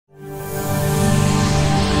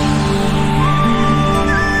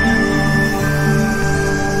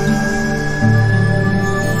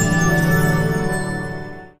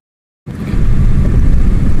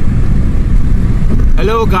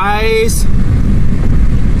guys,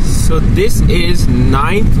 so this is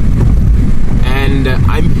 9th and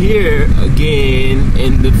I'm here again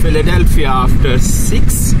in the Philadelphia after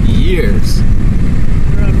 6 years.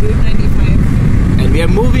 We're on Route 95 and we are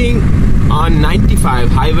moving on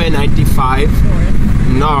 95, Highway 95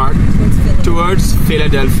 north towards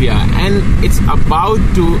Philadelphia, and it's about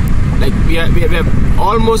to, like, we have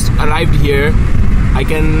almost arrived here. I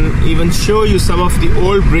can even show you some of the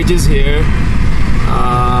old bridges here.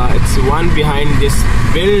 It's one behind this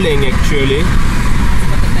building actually.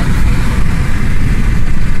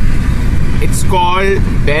 It's called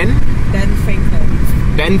Ben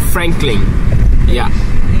Franklin. Yeah,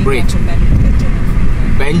 bridge.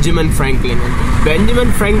 Benjamin Franklin.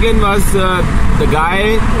 Benjamin Franklin was the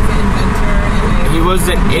guy. He was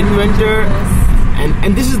an inventor,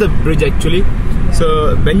 and this is the bridge actually.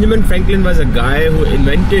 So Benjamin Franklin was a guy who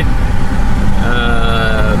invented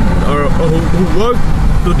or who worked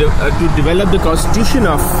to develop the Constitution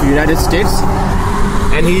of the United States,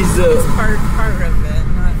 and he's part of it.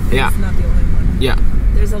 Yeah. It's not the only one. Yeah.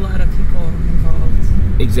 There's a lot of people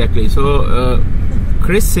involved. Exactly. So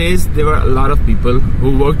Chris says there were a lot of people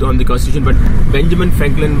who worked on the Constitution, but Benjamin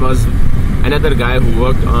Franklin was another guy who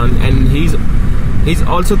worked on, and he's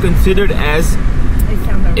also considered as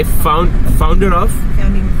a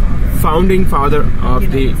founding father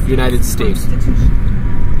of the United States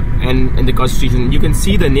and the Constitution. You can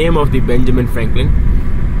see the name of the Benjamin Franklin,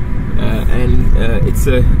 and it's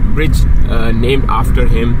a bridge named after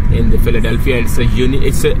him in the Philadelphia.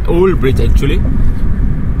 It's an old bridge actually.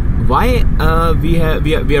 Why we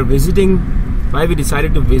are visiting? Why we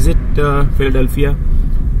decided to visit Philadelphia?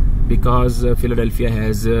 Because Philadelphia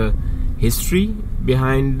has history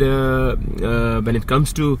behind when it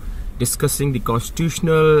comes to discussing the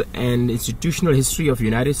constitutional and institutional history of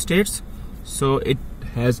United States. So it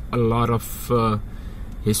has a lot of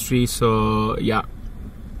history. So yeah,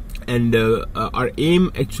 and our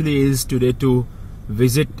aim actually is today to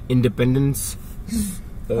visit Independence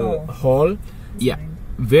Hall. Yeah,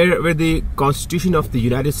 where the Constitution of the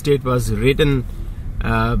United States was written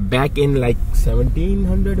back in like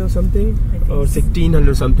 1700 or something, or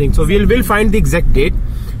 1600 something. So we'll find the exact date,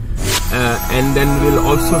 and then we'll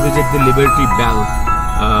also visit the Liberty Bell.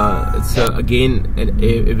 It's again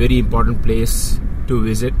a very important place to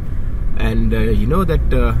visit, and you know that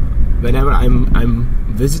whenever I'm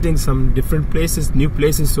visiting some different places, new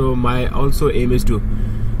places, so my also aim is to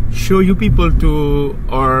show you people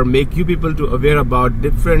or make you people to aware about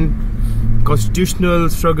different constitutional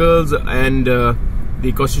struggles and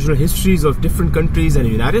the constitutional histories of different countries. And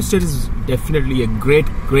the United States is definitely a great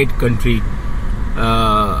country,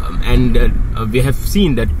 and we have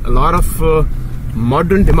seen that a lot of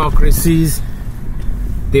modern democracies,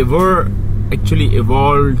 they were actually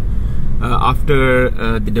evolved after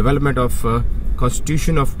the development of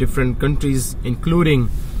constitution of different countries, including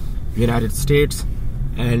United States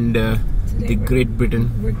and the Great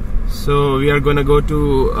Britain. So we are gonna go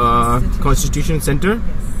to Constitution Center.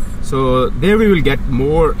 So there we will get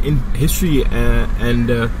more in history and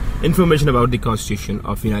information about the Constitution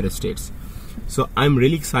of United States. So I'm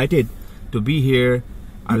really excited to be here.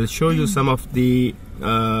 I'll show you some of the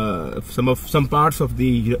some parts of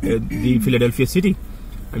the Philadelphia city.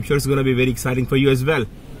 I'm sure it's going to be very exciting for you as well.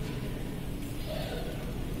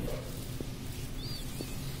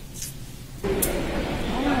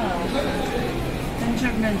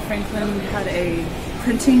 Benjamin Franklin had a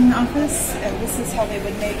printing office, and this is how they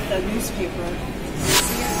would make the newspaper.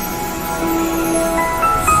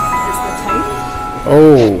 Here's the type.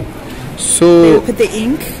 Oh, so they would put the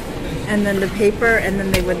ink and then the paper, and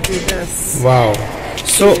then they would do this. Wow.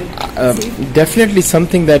 So definitely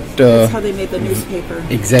something that that's how they made the newspaper.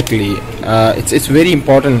 Exactly. It's very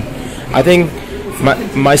important. I think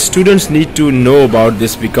my students need to know about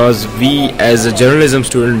this, because we as a journalism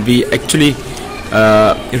student, we actually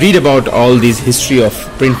read about all these history of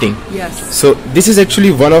printing. Yes. So this is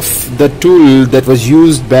actually one of the tool that was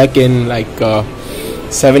used back in like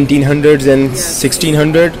 1700s and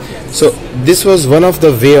 1600. So this was one of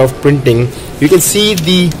the way of printing. You can see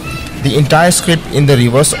the entire script in the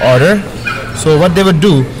reverse order. So what they would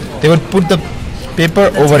do, they would put the paper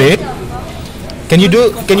over it. Can you do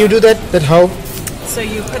that how? So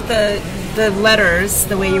you put the letters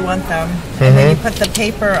the way you want them, and then you put the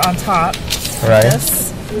paper on top. Right.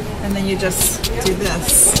 This, and then you just do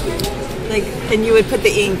this. Like, and you would put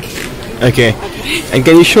the ink. Okay. And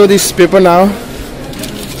can you show this paper now?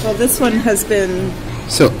 Well, this one has been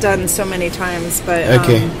done so many times, but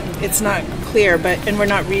it's not clear. And we're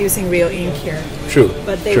not reusing real ink here. True.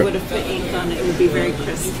 But they would have put ink on it. It would be very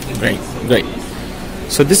crisp. Great.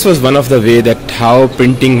 So this was one of the way that how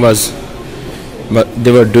printing was, but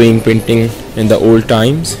they were doing printing in the old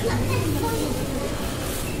times.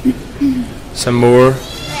 Some more,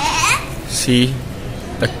 see,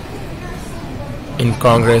 in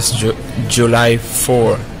Congress, July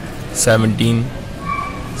 4,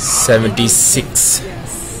 1776,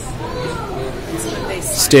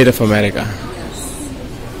 State of America.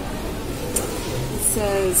 It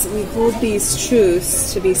says, we hold these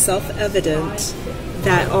truths to be self-evident,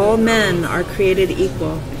 that all men are created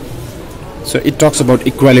equal. So it talks about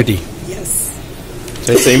equality. Yes.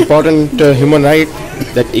 So it's an important human right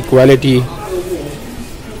that equality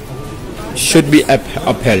should be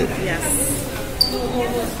upheld. Yes.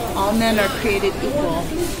 All men are created equal.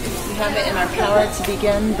 We have it in our power to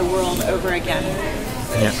begin the world over again.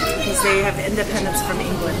 Yeah. Because they have independence from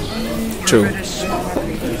England. True.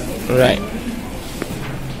 Right.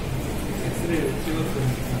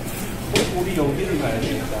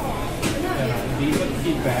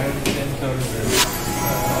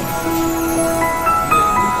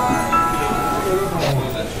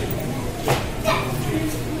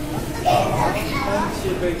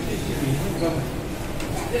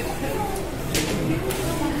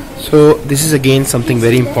 So this is again something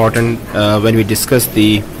very important when we discuss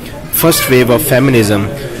the first wave of feminism.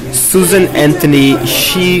 Susan Anthony,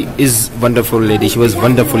 she is wonderful lady. She was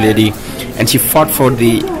wonderful lady, and she fought for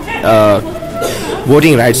the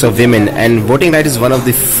voting rights of women. And voting right is one of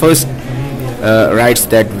the first rights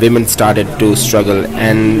that women started to struggle.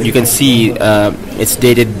 And you can see it's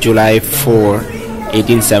dated July 4,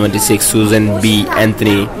 1876. Susan B.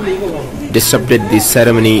 Anthony disrupted the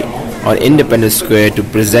ceremony on Independence Square to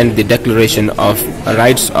present the Declaration of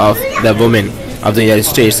Rights of the Women of the United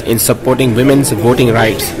States in supporting women's voting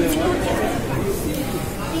rights.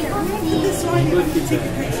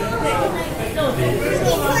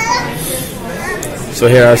 So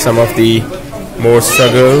here are some of the more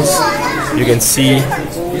struggles. You can see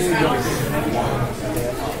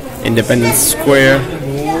Independence Square.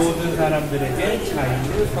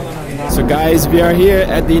 So guys, we are here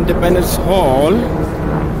at the Independence Hall.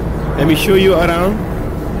 Let me show you around.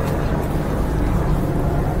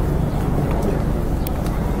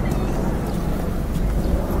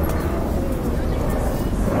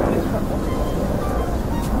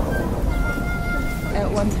 At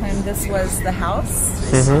one time, this was the house.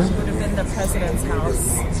 This would have been the president's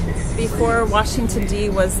house. Before Washington D.C.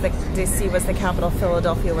 was the capital,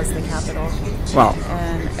 Philadelphia was the capital. Wow.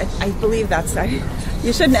 And I believe that's right.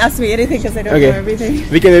 You shouldn't ask me anything because I don't know everything.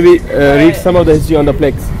 We can maybe read some of the history on the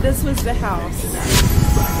plaques. This was the house.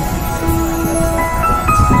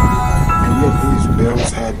 And yet these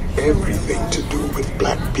bills had everything to do with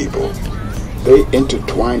black people. They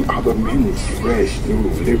intertwine other men's fresh new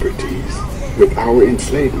liberties with our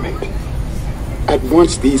enslavement. At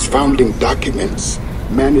once, these founding documents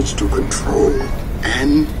managed to control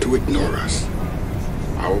and to ignore us.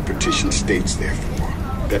 Our petition states, therefore,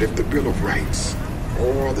 that if the Bill of Rights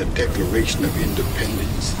or the Declaration of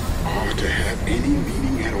Independence are to have any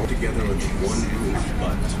meaning at all together under one roof.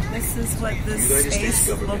 This is what this space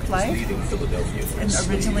looked like. And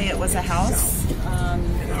originally it was a house,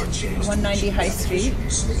 190 High Street.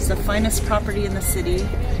 It's the finest property in the city.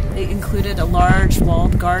 It included a large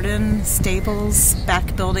walled garden, stables,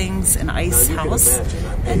 back buildings, an ice house,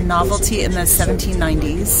 and novelty in the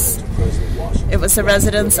 1790s. It was the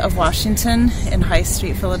residence of Washington in High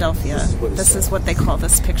Street, Philadelphia. This is what they call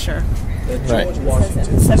this picture. Right. In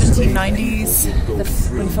the 1790s,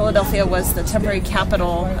 when Philadelphia was the temporary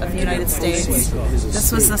capital of the United States,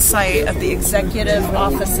 this was the site of the executive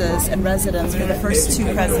offices and residence for the first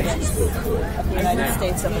two presidents of the United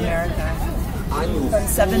States of America. From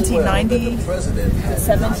 1790 to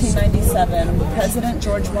 1797, President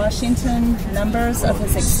George Washington, members of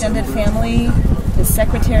his extended family, his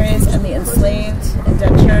secretaries, and the enslaved,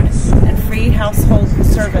 indentured, and free household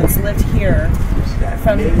servants lived here.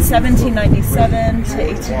 From 1797 to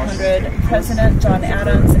 1800, President John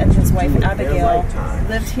Adams and his wife Abigail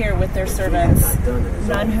lived here with their servants,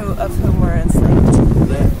 none of whom were enslaved.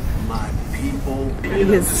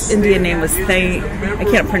 His Indian name was Thay. I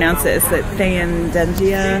can't pronounce it. It's that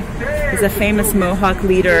Thayendangia. He's a famous Mohawk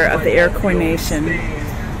leader of the Iroquois Nation.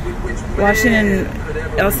 Washington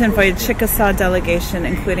also invited Chickasaw delegation,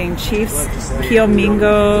 including Chiefs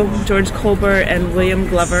Keomingo, George Colbert, and William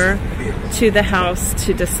Glover, to the House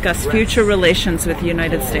to discuss future relations with the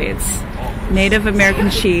United States. Native American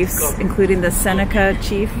chiefs, including the Seneca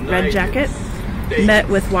chief, Red Jacket, met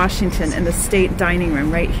with Washington in the state dining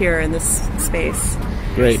room right here in this space.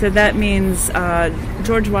 Great. So that means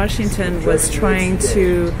George Washington was trying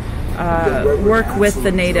to work with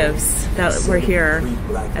the natives that were here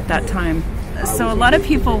at that time. So a lot of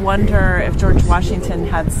people wonder if George Washington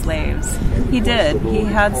had slaves. He did. He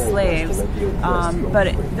had slaves.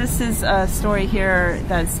 But this is a story here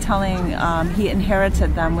that's telling he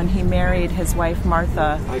inherited them when he married his wife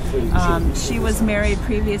Martha. She was married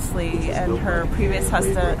previously, and her previous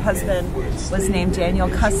husband was named Daniel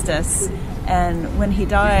Custis. And when he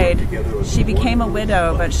died, she became a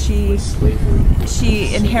widow, but she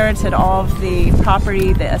inherited all of the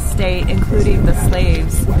property, the estate, including the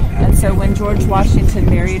slaves. And so when George Washington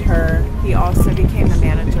married her, he also became the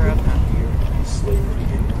manager of them.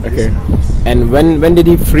 Okay. And when did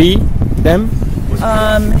he free them?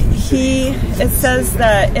 It says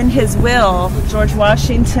that in his will, George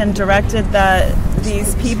Washington directed that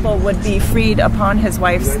these people would be freed upon his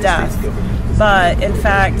wife's death. But in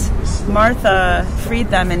fact, Martha freed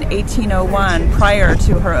them in 1801 prior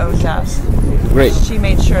to her own death. Great. She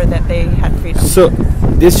made sure that they had freedom. So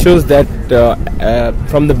this shows that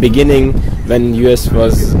from the beginning, when US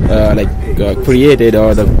was created,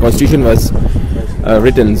 or the Constitution was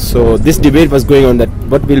written, so this debate was going on that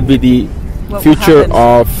what will be the future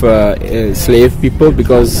of slave people,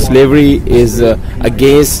 because slavery is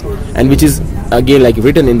against, and which is again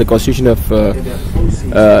written in the Constitution of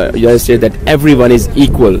United States, that everyone is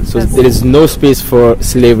equal. So there is no space for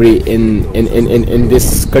slavery in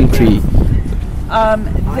this country.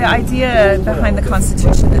 The idea behind the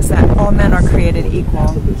Constitution is that all men are created equal,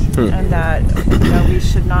 and that we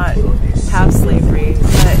should not have slavery.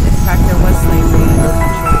 But in fact, there was slavery in our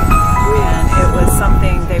country, and it was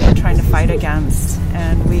something they were trying to fight against.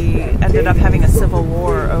 And we ended up having a civil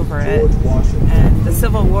war over it. And the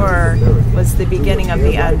Civil War was the beginning of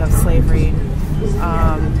the end of slavery.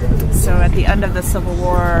 So at the end of the Civil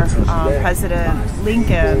War, President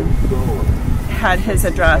Lincoln had his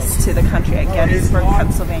address to the country at Gettysburg,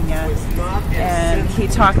 Pennsylvania, and he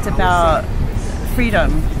talked about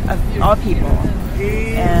freedom of all people.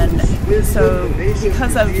 And so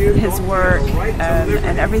because of his work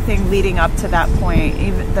and everything leading up to that point,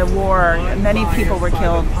 even the war, many people were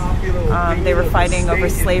killed. They were fighting over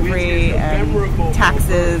slavery and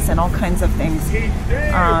taxes and all kinds of things.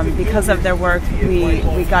 Because of their work,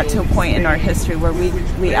 we got to a point in our history where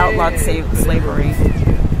we outlawed slavery.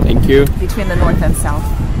 Thank you. Between the North and South.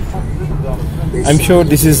 I'm sure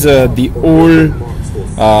this is the old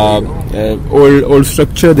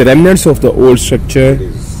structure, the remnants of the old structure,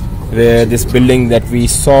 where this building that we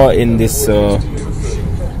saw in this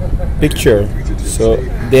picture. So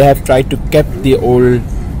they have tried to keep the old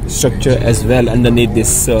structure as well underneath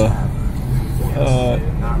this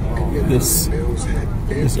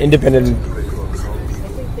this independent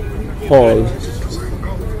hall.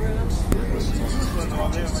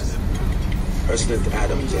 President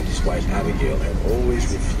Adams and his wife Abigail had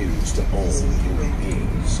always refused to own human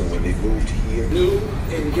beings. So when they moved here, new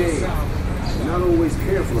and gay, not always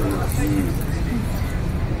careful enough.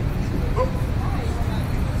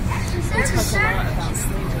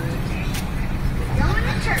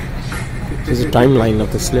 There's a timeline of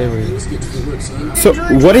the slavery. So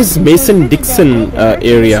what is Mason-Dixon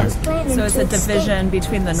area? So it's a division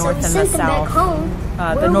between the North and the South.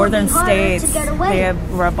 The northern states, they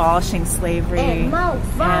were abolishing slavery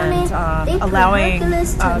and allowing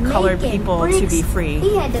colored people to be free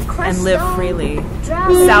and live freely.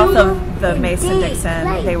 South of the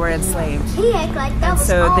Mason-Dixon, they were enslaved. And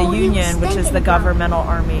so the Union, which is the governmental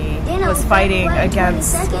army, was fighting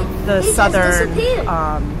against the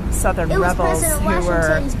Southern rebels who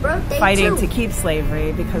were fighting to keep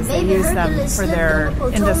slavery because they used them for their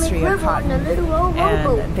industry of cotton,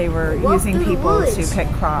 and they were using people to pick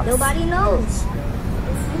crops. Nobody knows.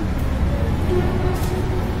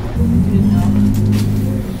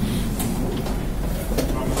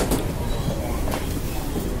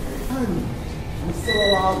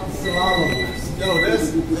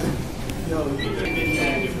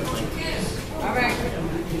 All right.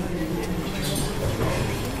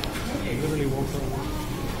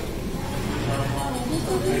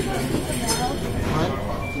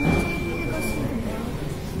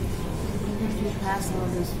 Pass all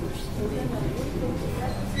this first.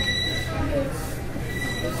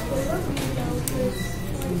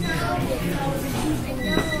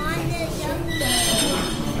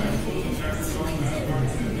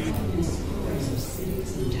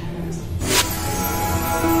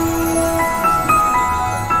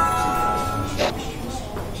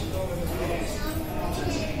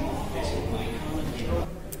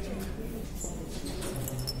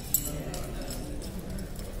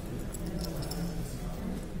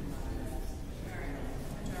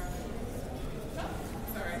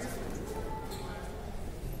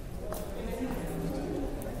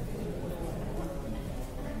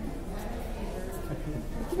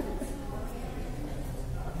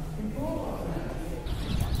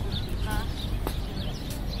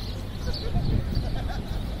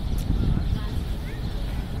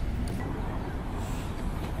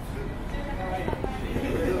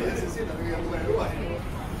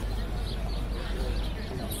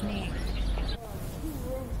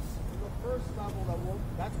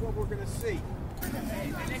 seat.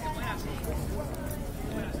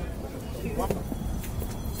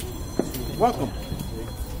 Welcome.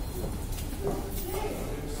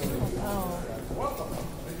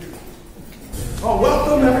 Oh,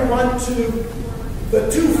 welcome everyone to the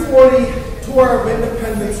 240 tour of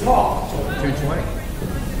Independence Hall. 220?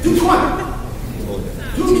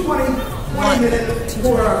 20-minute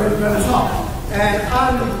tour of Independence Hall. And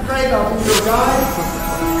I'm Craig, I'll be your guide,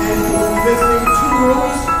 and we'll be visiting 2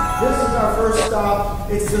 rooms. This is our first stop.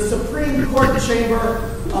 It's the Supreme Court Chamber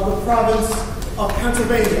of the province of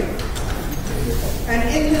Pennsylvania. And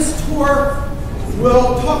in this tour,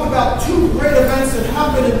 we'll talk about 2 great events that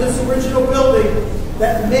happened in this original building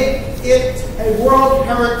that make it a World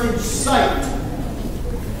Heritage Site.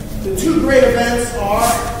 The 2 great events are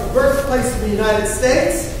the birthplace of the United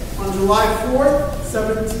States on July 4th,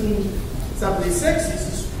 1776. This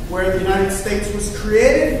is where the United States was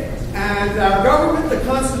created. And our government, the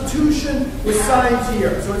Constitution, was signed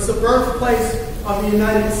here. So it's the birthplace of the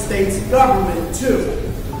United States government, too.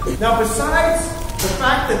 Now, besides the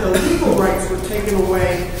fact that the legal rights were taken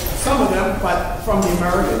away, some of them, but from the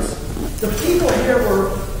Americans, the people here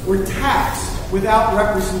were taxed without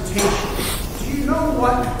representation. Do you know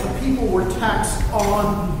what the people were taxed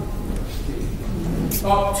on?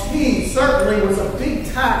 Tea certainly was a big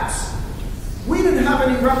tax. We didn't have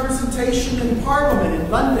any representation in Parliament in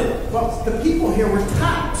London, but the people here were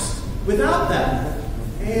taxed without that.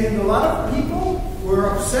 And a lot of people were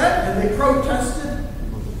upset and they protested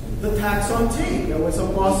the tax on tea. There was a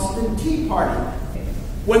Boston Tea Party.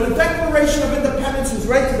 When the Declaration of Independence was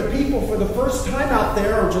read to the people for the first time out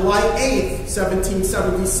there on July 8th,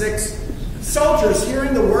 1776, soldiers,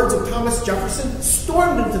 hearing the words of Thomas Jefferson,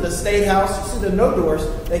 stormed into the State House. You see the no doors.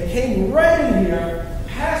 They came right in here,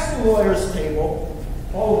 past the lawyer's table.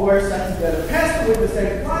 All the lawyers sat together, past the witness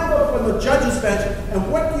table, climbed up on the judge's bench, and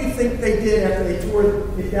what do you think they did after they tore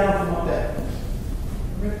it down from up there?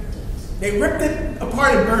 They ripped it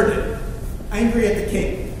apart and burned it, angry at the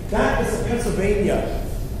king. That is the Pennsylvania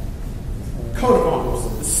coat of arms,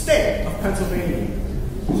 the state of Pennsylvania.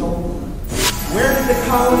 So, where did the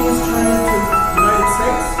colonies turn into the United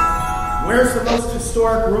States? Where's the most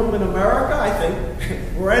historic room in America? I think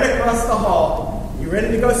right across the hall. You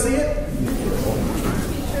ready to go see it?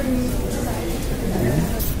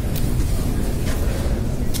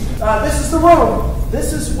 This is the room.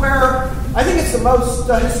 This is where, I think it's the most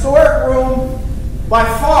historic room by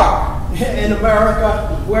far in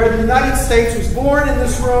America, where the United States was born in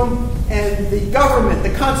this room, and the government,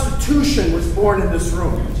 the Constitution, was born in this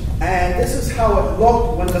room. And this is how it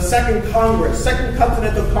looked when the Second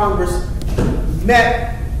Continental Congress,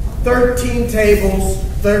 met 13 tables,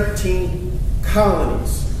 13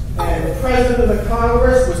 colonies. And the president of the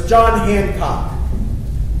Congress was John Hancock.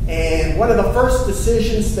 And one of the first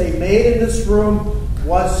decisions they made in this room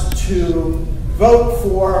was to vote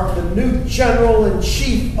for the new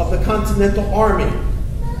General-in-Chief of the Continental Army.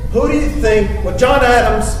 Who do you think, well, John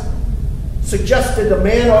Adams suggested a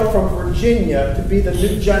man from Virginia to be the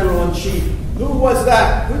new General-in-Chief. Who was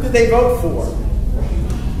that? Who did they vote for?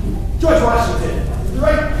 George Washington.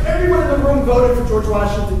 Right? Everyone in the room voted for George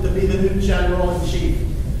Washington to be the new General-in-Chief.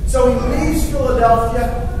 So he leaves Philadelphia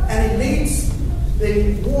and he leads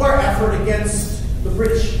the war effort against the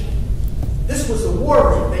British. This was the war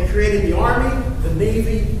room. They created the Army, the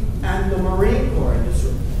Navy, and the Marine Corps in this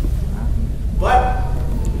room. But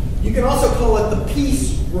you can also call it the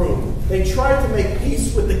peace room. They tried to make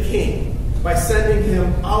peace with the king by sending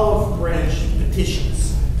him olive branch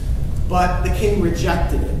petitions. But the king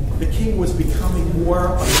rejected it. The king was becoming more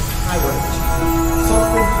of a tyrant.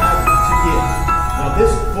 Something had to give. Now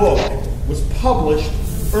this book was published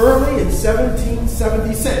early in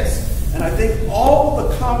 1776. And I think all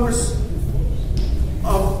the Congress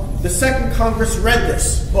of the Second Congress read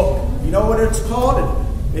this book. You know what it's called?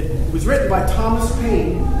 It was written by Thomas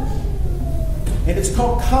Paine. And it's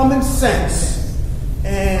called Common Sense.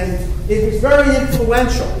 And it is very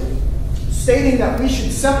influential, stating that we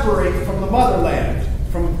should separate from the motherland,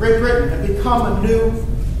 from Great Britain, and become a new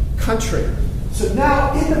country. So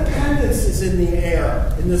now independence is in the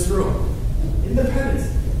air in this room. Independence.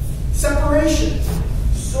 Separation.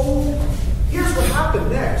 So here's what happened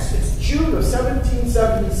next. It's June of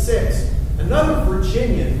 1776. Another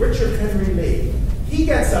Virginian, Richard Henry Lee, he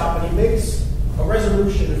gets up and he makes a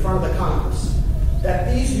resolution in front of the Congress that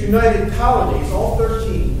these united colonies, all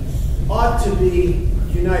 13, ought to be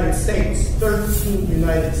United States, 13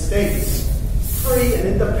 United States, free and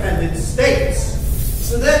independent states.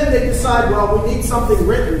 So then they decide, well, we need something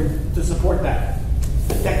written to support that,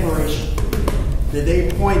 the Declaration. Did they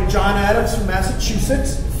appoint John Adams from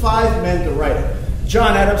Massachusetts? 5 men to write it.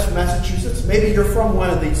 John Adams from Massachusetts. Maybe you're from one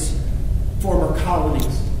of these former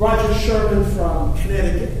colonies. Roger Sherman from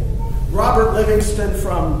Connecticut. Robert Livingston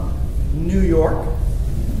from New York.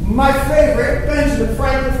 My favorite, Benjamin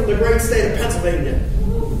Franklin from the great state of Pennsylvania.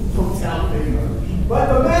 Hometown favorite.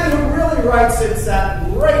 But the man who really writes it sat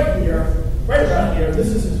right here, right about here. This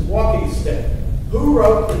is his walking stick. Who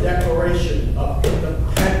wrote the Declaration of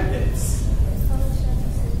Independence?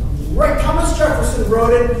 Right, Thomas Jefferson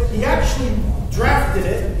wrote it. He actually drafted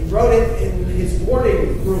it. He wrote it in his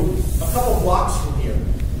boarding room a couple blocks from here.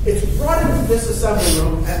 It's brought into this assembly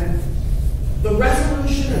room, and the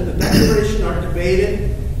resolution and the declaration are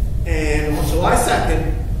debated. And on July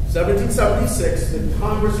 2nd, 1776, the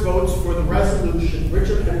Congress votes for the resolution,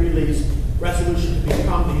 Richard Henry Lee's resolution to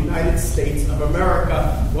become the United States of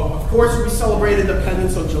America. Well, of course, we celebrate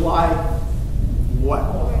independence on July what?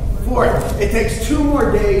 4th. It takes 2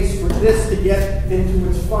 more days for this to get into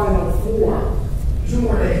its final form. 2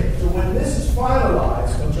 more days. So when this is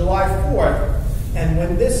finalized on July 4th, and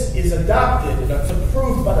when this is adopted and it's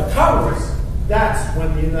approved by the Congress, that's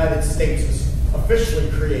when the United States was officially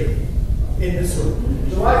created in this room.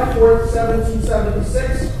 July 4th,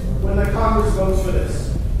 1776, when the Congress votes for this.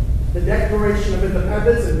 The Declaration of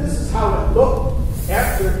Independence, and this is how it looked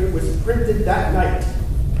after it was printed that night.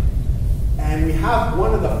 And we have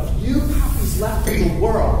one of the few copies left in the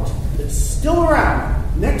world that's still around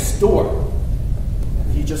next door.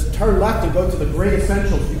 If you just turn left and go to the Great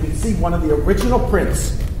Essentials, you can see one of the original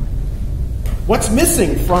prints. What's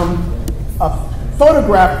missing from a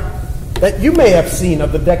photograph that you may have seen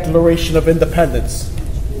of the Declaration of Independence?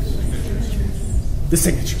 The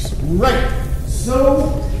signatures. Right.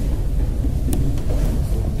 So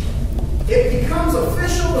it becomes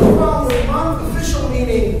official the following month. Official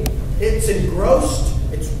meaning it's engrossed,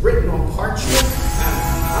 it's written on parchment.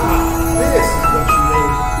 This is what you may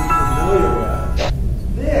be familiar with.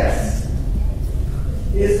 This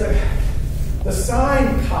is the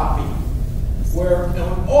signed copy, where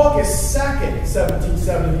on August 2nd,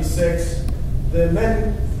 1776, the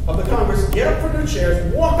men of the Congress get up from their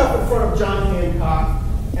chairs, walk up in front of John Hancock,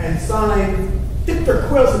 and dip their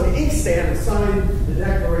quills in the inkstand and sign the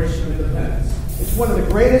Declaration of Independence. It's one of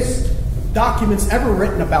the greatest documents ever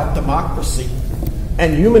written about democracy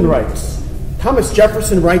and human rights. Thomas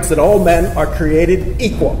Jefferson writes that all men are created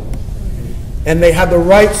equal, and they have the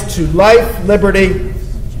rights to life, liberty,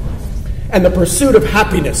 and the pursuit of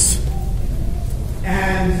happiness.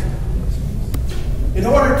 And in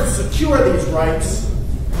order to secure these rights,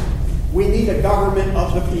 we need a government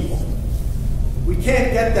of the people. We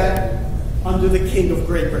can't get that under the King of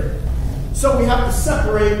Great Britain. So we have to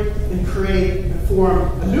separate and create and form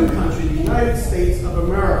a new country, the United States of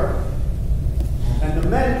America. And the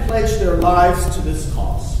men pledged their lives to this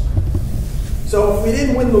cause. So if we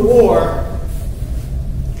didn't win the war,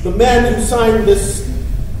 the men who signed this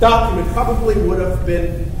document probably would have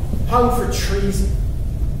been hung for treason.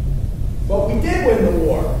 But we did win the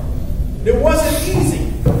war. It wasn't easy.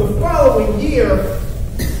 The following year,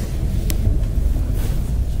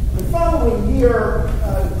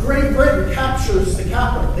 Great Britain captures the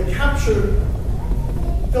capital. They capture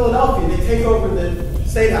Philadelphia. They take over the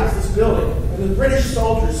State House, this building, and the British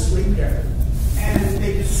soldiers sleep there. And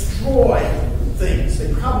they destroy things.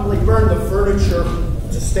 They probably burn the furniture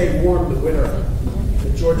to stay warm in the winter.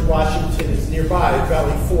 And George Washington is nearby at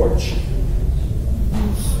Valley Forge.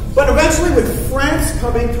 But eventually, with France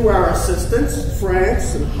coming to our assistance,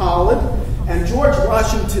 France and Holland, and George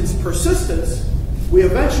Washington's persistence, we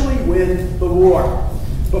eventually win the war.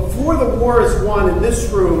 Before the war is won in this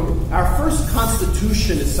room, our first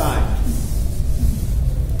Constitution is signed.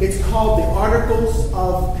 It's called the Articles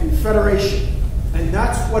of Confederation. And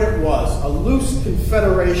that's what it was, a loose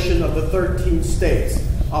confederation of the 13 states,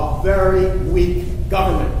 a very weak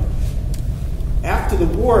government. After the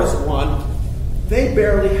war is won, they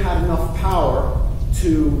barely had enough power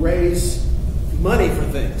to raise money for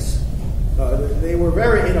things. They were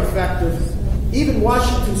very ineffective. Even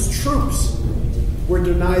Washington's troops were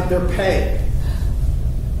denied their pay.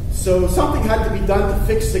 So something had to be done to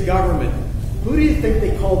fix the government. Who do you think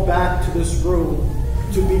they called back to this room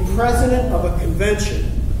to be president of a convention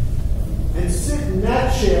and sit in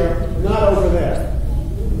that chair, not over there?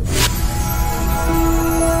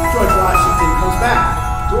 George Washington comes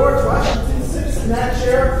back. George Washington sits in that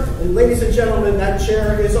chair, and ladies and gentlemen, that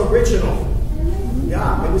chair is original.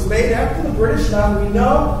 Yeah, it was made after the British. Now we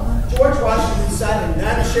know George Washington sat in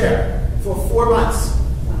that chair for 4 months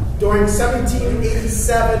during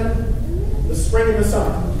 1787, the spring and the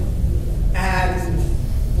summer. And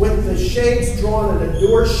with the shades drawn and the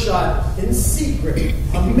door shut in secret.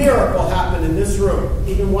 A miracle happened in this room.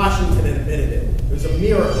 Even Washington admitted it. It was a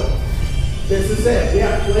miracle. This is it.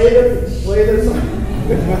 Yeah, play this.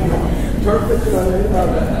 Perfect.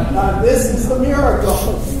 This is the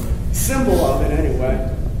miracle. Symbol of it, anyway.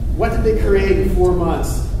 What did they create in 4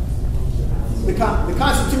 months? The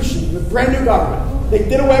Constitution, the brand new government. They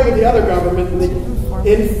did away with the other government. And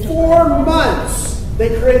in 4 months, they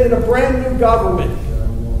created a brand new government,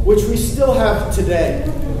 which we still have today.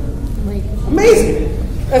 Amazing.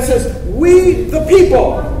 It says, "We, the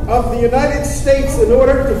people of the United States, in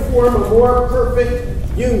order to form a more perfect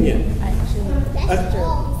union."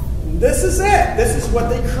 This is it. This is what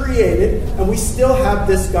they created, and we still have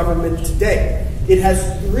this government today. It has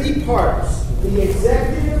 3 parts: the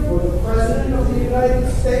executive, or the president of the United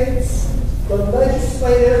States; the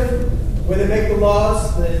legislative, where they make the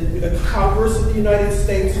laws, the Congress of the United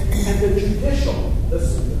States; and the judicial,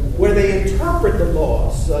 where they interpret the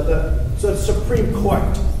laws, the Supreme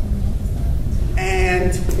Court.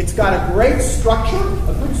 And it's got a great structure,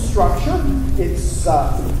 a good structure. It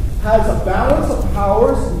has a balance of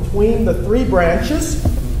powers between the 3 branches,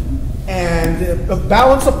 and a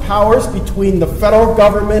balance of powers between the federal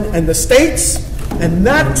government and the states. And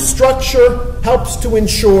that structure helps to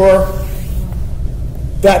ensure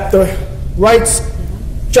that the rights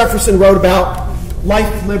Jefferson wrote about,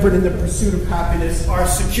 life, liberty, and the pursuit of happiness, are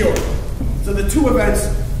secure. So the 2 events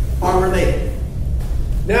are related.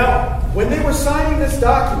 Now, when they were signing this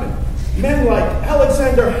document, men like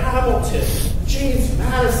Alexander Hamilton, James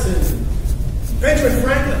Madison, Benjamin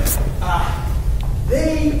Franklin,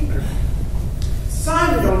 they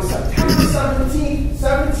signed it on September 17,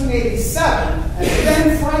 1787, and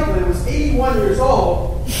Ben Franklin was 81 years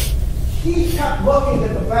old. He kept looking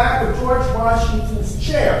at the back of George Washington's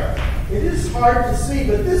chair. It is hard to see,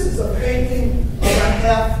 but this is a painting of a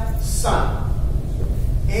half-sun.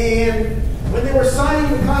 And when they were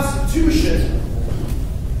signing the Constitution,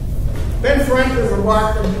 Ben Franklin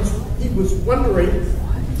remarked that he was wondering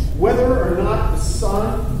whether or not the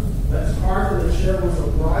sun that's carved in the chair was a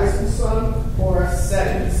rising sun or a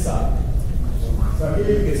setting sun. So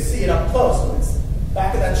here you can see it up close when it's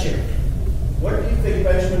back of that chair. What do you think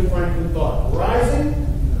Benjamin Franklin thought? Rising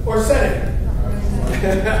or setting?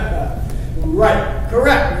 Right,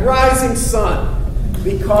 correct. Rising sun.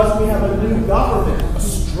 Because we have a new government, a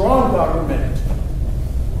strong government,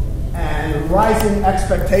 and rising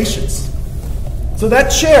expectations. So that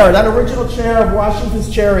chair, that original chair of Washington's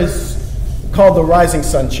chair, is called the Rising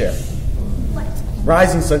Sun chair.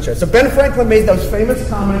 Rising Sun chair. So Ben Franklin made those famous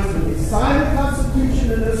comments when he signed the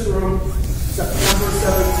Constitution in this room, September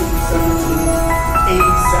 17,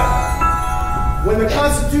 1787. When the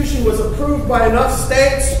Constitution was approved by enough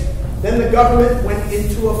states, then the government went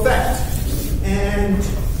into effect. And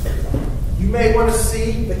you may want to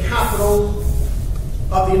see the capital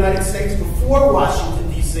of the United States before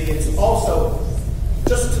Washington, D.C. It's also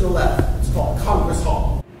just to the left. It's called Congress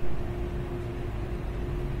Hall.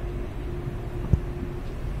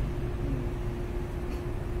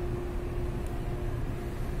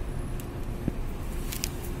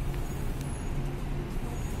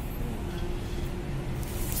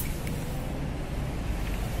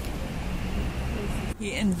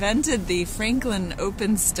 He invented the Franklin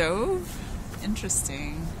open stove.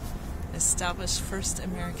 Interesting. Established first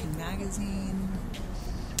American magazine.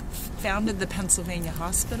 Founded the Pennsylvania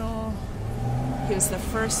Hospital. He was the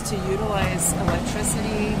first to utilize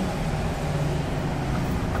electricity.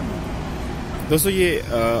 So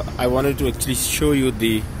I wanted to actually show you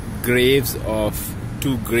the graves of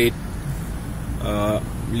 2 great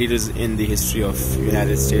leaders in the history of the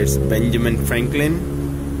United States, Benjamin Franklin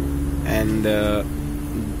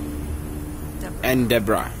and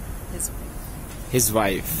Deborah, his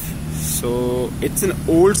wife. So it's an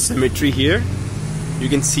old cemetery here. You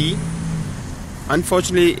can see.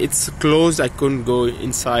 Unfortunately, it's closed. I couldn't go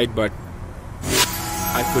inside, but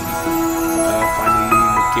I could finally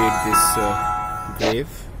locate this grave,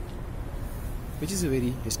 which is a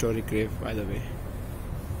very historic grave, by the way.